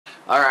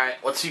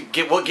Alright, let's see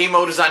what game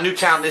mode is on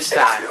Nuketown this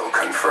time. Kill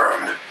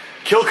confirmed.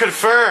 Kill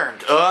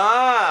confirmed.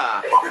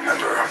 Ah.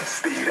 Remember,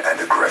 speed and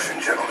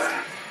aggression, gentlemen.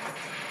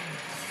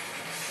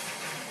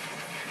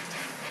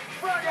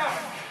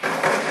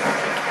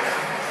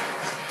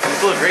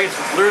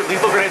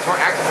 Lethal grenades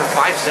weren't active for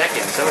 5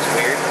 seconds. That was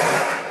weird.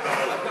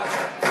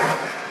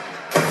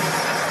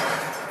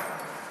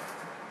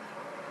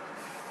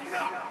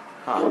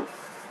 Huh.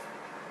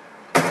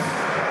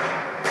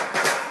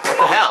 What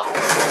the hell?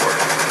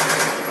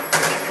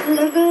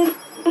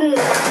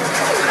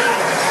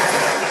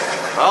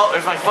 Oh,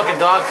 there's my fucking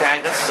dog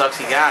tag. That sucks.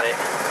 He got it.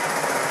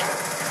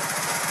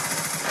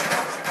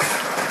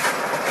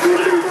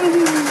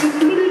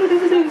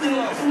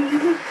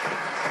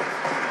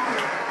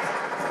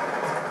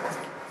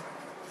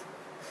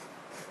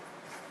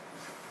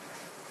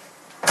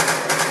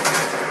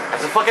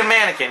 There's a fucking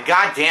mannequin.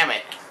 God damn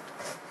it.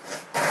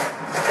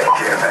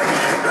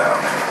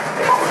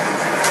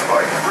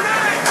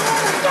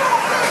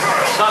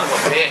 Son of a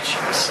bitch.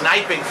 He's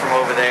sniping from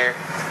over there.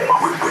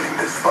 We're winning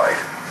this fight.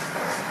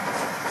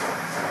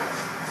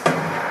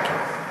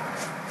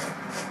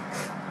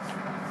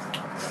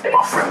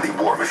 Friendly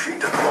war machine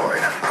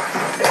deployed.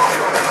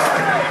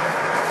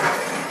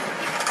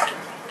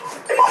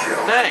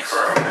 Thanks.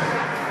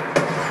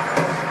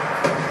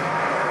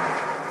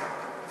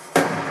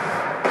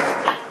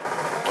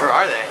 Where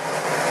are they?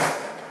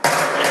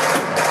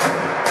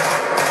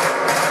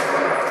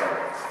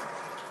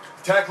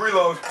 Attack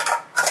reload.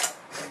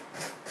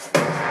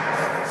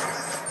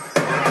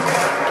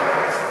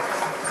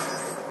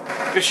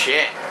 Good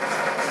shit.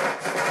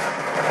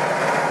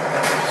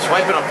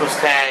 Swiping up those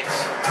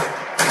tags.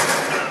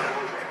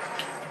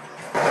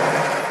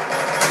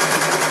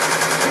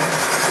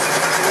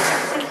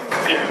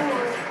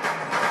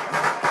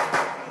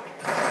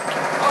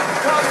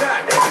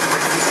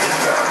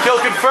 Kill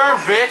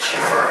confirmed, bitch.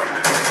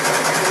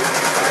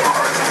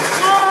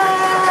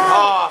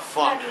 Oh,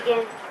 fuck.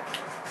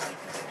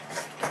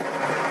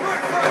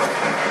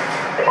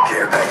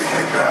 Care package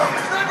inbound.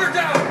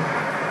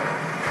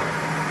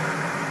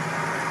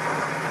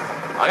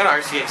 I got an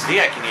RCXD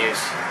I can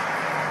use.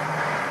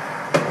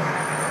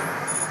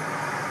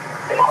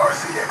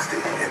 RCXD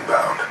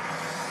inbound.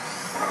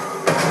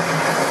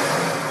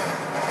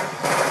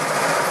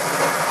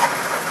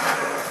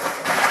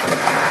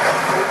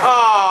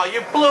 Oh,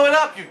 you blew it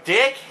up, you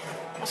dick.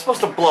 I'm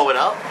supposed to blow it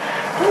up.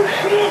 Oh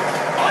shit.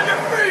 On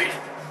your feet.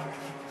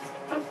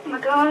 Oh my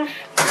gosh.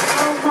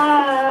 Oh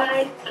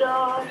my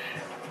gosh.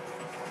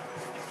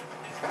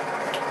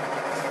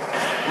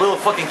 Little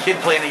fucking kid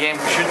playing the game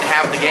who shouldn't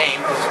have the game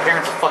because his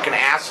parents are a fucking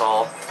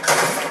asshole.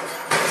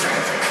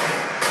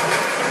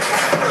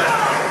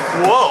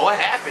 Whoa, what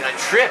happened? I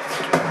tripped.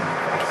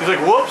 He's like,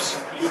 whoops.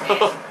 Be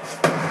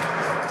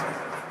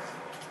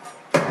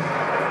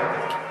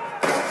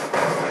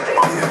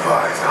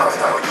advised,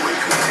 hostile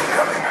UAVs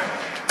incoming.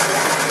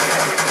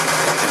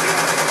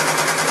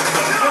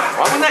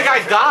 Why wouldn't that guy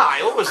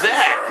die? What was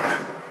that?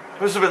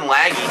 Must have been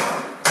laggy.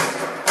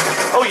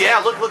 Oh yeah,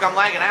 look, I'm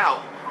lagging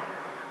out.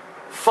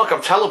 Fuck,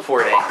 I'm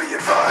teleporting. Be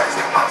advised,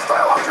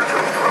 hostile hunter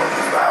killer drone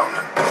inbound.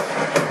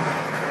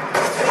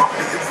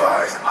 Be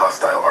advised,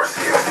 hostile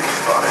RCXD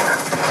spotted.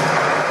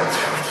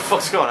 What the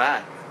fuck's going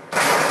on?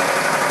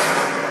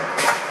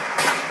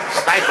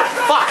 Sniper.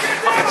 Fuck!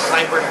 Fucking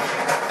sniper.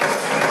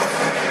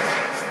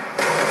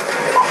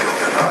 Kill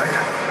denied.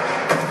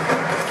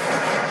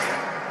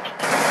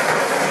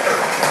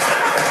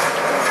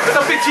 There's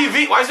a big TV.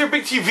 Why is there a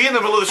big TV in the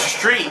middle of the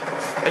street?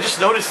 I just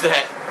noticed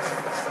that.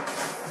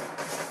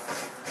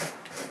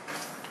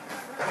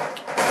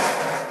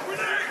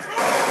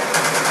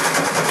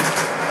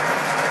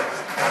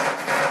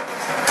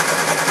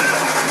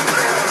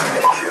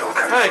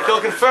 Hey,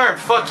 kill confirmed.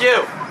 Fuck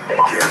you. Care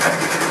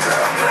package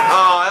inbound.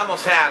 Oh, I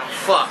almost had him.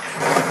 Fuck.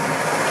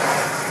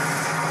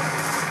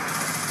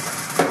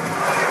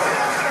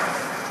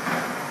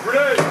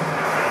 Grenade.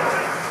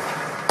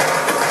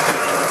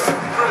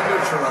 Threat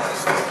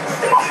neutralized.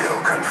 Kill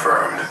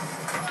confirmed.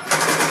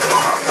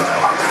 Hostile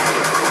hunter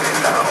killer drone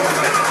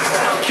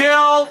inbound.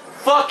 Kill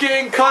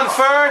fucking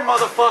confirmed,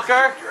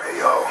 motherfucker.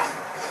 AO.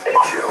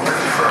 Kill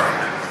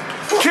confirmed.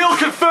 Kill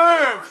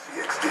confirmed.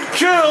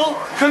 Kill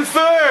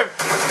confirmed.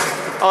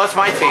 Oh, that's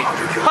my team.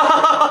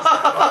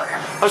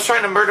 I was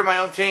trying to murder my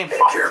own team.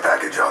 Care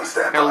package on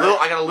standby.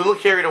 I got a little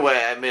carried away.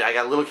 I admit, I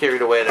got a little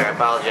carried away there. I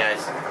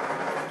apologize.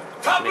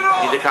 Top it Need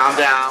off. to calm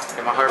down.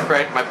 Get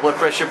my blood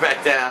pressure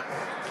back down.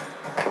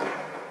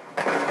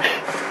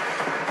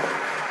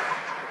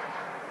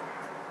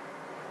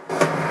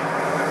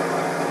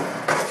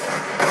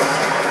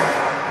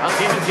 I'm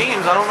keeping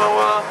teams. I don't know.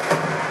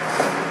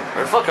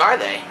 Where the fuck are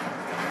they?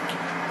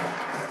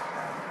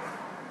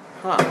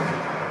 Huh.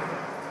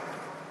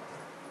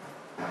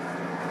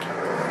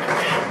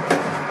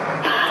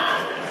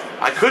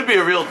 I could be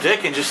a real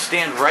dick and just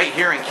stand right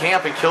here in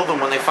camp and kill them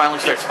when they finally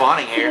start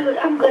spawning here. Dude,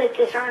 I'm good at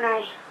this, aren't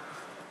I?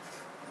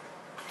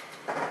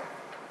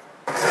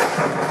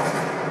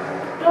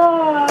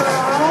 Oh,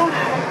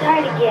 I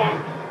died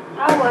again.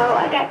 Oh well,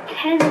 I got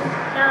 10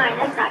 9.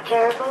 That's not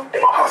terrible.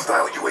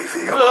 Hostile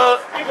UAV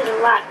above. I did a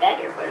lot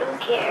better, but who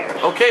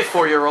cares? Okay,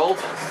 4-year-old.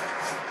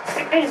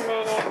 Wait a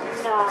minute.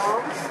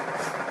 No.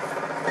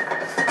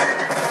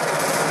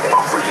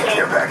 Friendly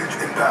care package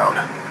inbound.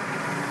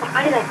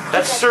 Why did I...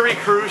 That's Surrey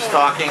Cruz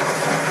talking. Are you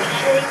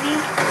shitting me?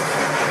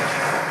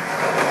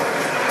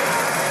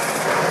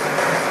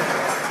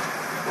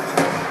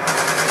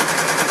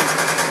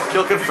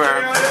 Kill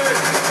confirmed.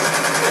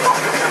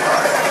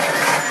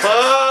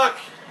 Fuck!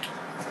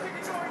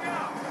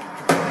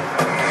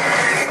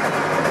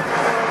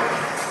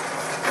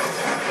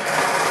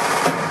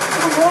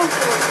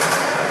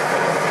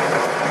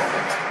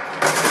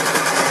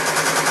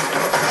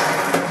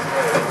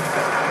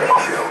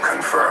 Kill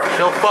confirmed.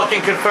 Kill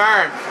fucking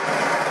confirmed.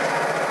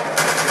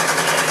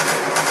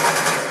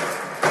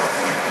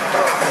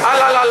 Ah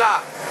la la la.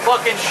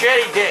 Fucking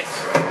shitty dicks.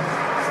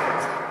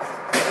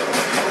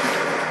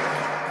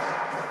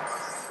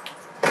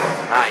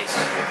 Nice.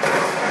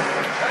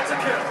 That's a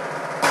kill.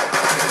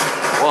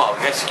 Whoa,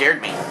 you guys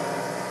scared me.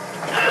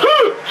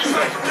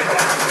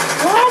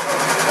 What?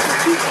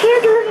 You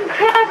scared the living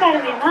crap out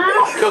of me,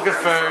 Mom. Kill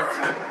confirmed.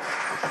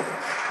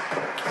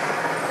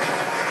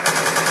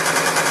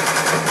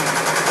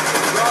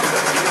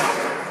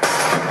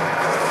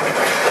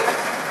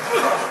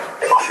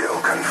 Kill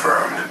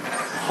confirmed.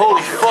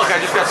 Holy fuck, I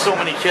just got so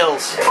many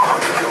kills.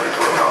 Hunter-killer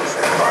drone on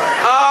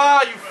standby.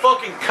 Ah, you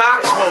fucking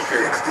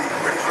cocksmoker. XD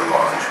ready for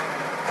launch.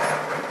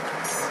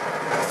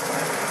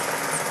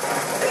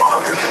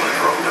 Hunter-killer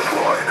drone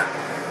deployed.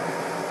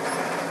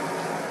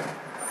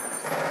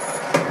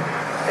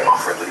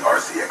 Friendly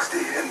RCXD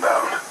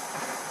inbound.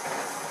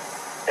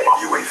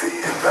 UAV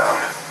inbound.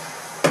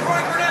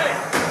 Throwing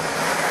grenade.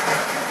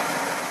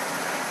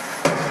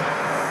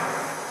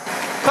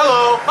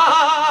 Hello.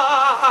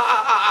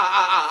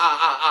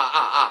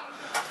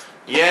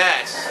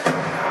 Yes.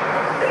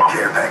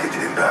 Care package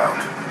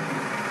inbound.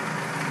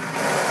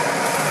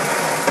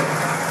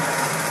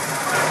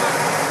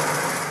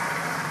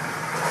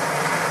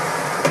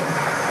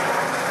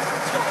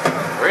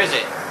 Where is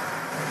it?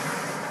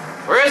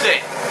 Where is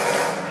it?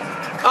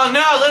 Oh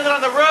no, I landed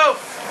on the roof!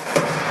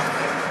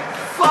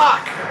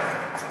 Fuck!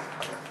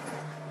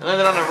 I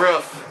landed on the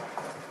roof.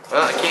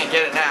 Well, I can't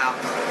get it now.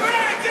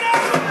 Grenade, get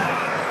out!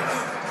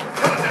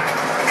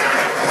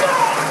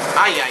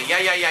 Ay, ay,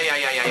 ay, ay, ay,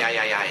 ay, ay, ay,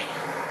 ay, ay.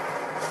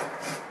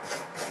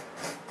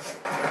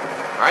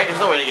 Alright, there's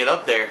no way to get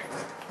up there.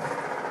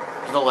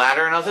 There's no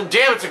ladder or nothing.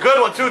 Damn, it's a good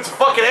one too, it's a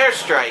fucking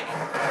airstrike.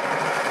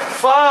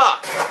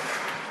 Fuck!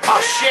 Oh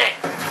shit!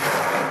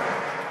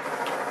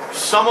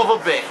 Son of a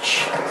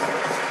bitch.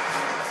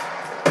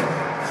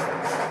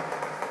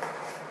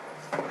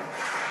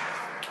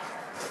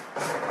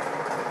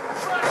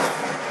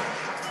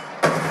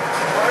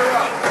 Fire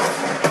up.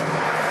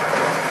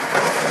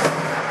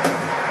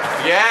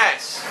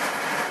 Yes!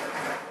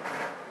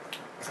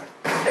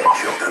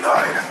 Kill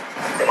denied.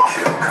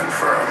 Kill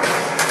confirmed.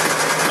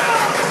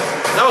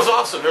 That was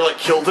awesome. They're like,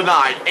 kill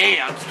denied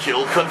and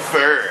kill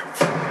confirmed.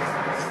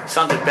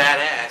 Sounded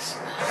badass.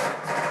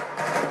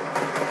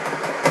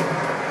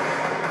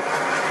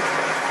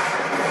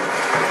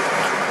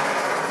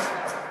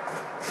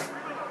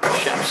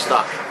 Shit, I'm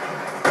stuck.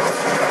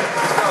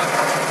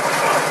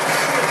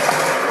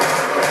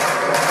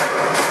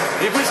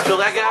 Can you please kill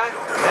that guy?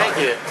 Thank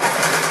you.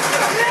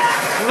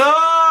 No!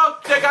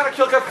 I gotta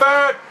kill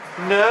confirmed!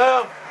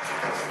 No!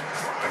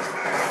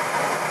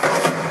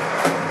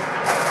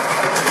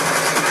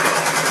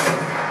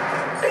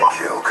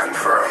 Kill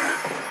confirmed.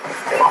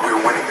 We're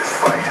winning this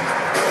fight.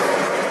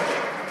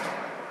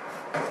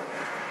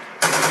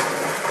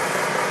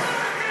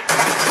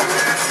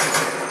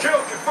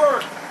 Kill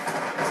confirmed.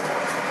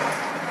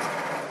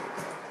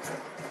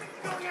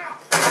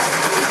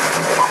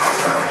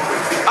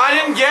 I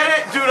didn't get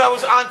it, dude. I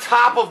was on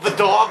top of the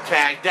dog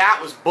tag.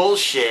 That was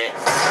bullshit.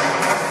 Frag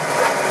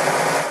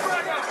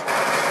out.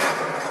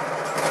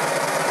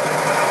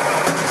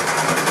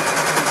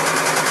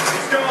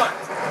 He's gone.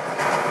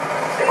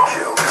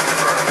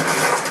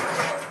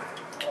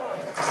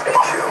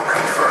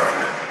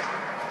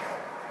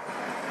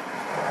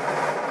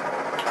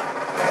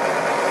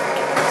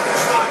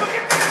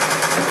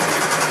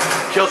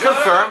 Kill confirmed. Kill confirmed. Kill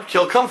confirmed.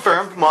 Kill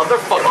confirmed.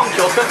 Motherfucking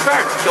kill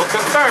confirmed. Kill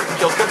confirmed.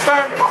 Kill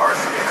confirmed.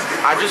 RCXD.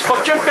 I just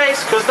fucked your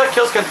face because the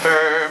kill's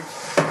confirmed.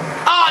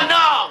 Oh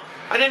no!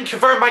 I didn't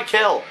confirm my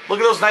kill. Look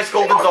at those nice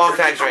golden dog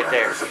tags right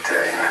there.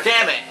 Obtained.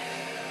 Damn it.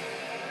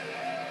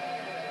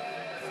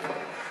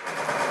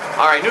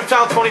 Alright,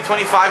 Nuketown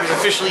 2025 is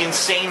officially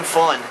insane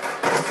fun.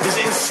 This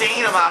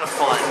insane amount of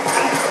fun.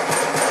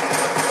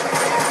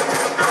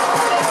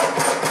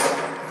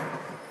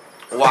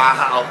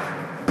 Wow.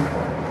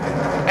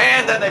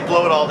 And then they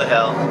blow it all to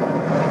hell.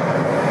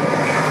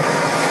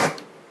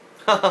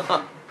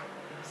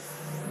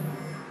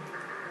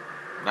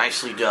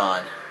 Nicely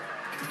done.